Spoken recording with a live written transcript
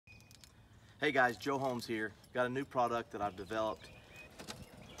Hey guys, Joe Holmes here. Got a new product that I've developed.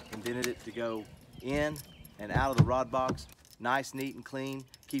 Invented it to go in and out of the rod box. Nice, neat, and clean.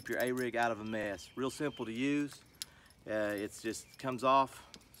 Keep your A-rig out of a mess. Real simple to use. It's just comes off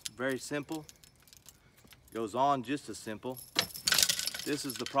very simple. Goes on just as simple. This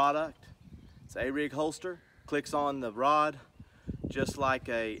is the product. It's an A-rig holster. Clicks on the rod just like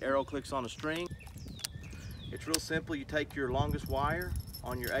a arrow clicks on a string. It's real simple. You take your longest wire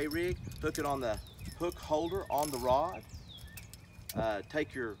on your A-rig, hook it on the hook holder on the rod.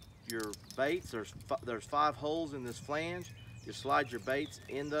 Take your baits. There's 5 holes in this flange. Just slide your baits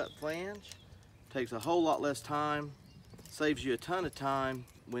in the flange. Takes a whole lot less time. Saves you a ton of time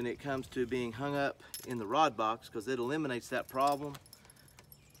when it comes to being hung up in the rod box, because it eliminates that problem.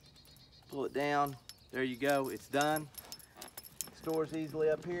 Pull it down. There you go. It's done. Stores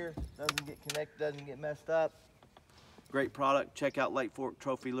easily up here. Doesn't get connected. Doesn't get messed up. Great product. Check out Lake Fork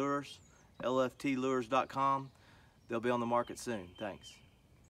Trophy Lures, lftlures.com. They'll be on the market soon. Thanks.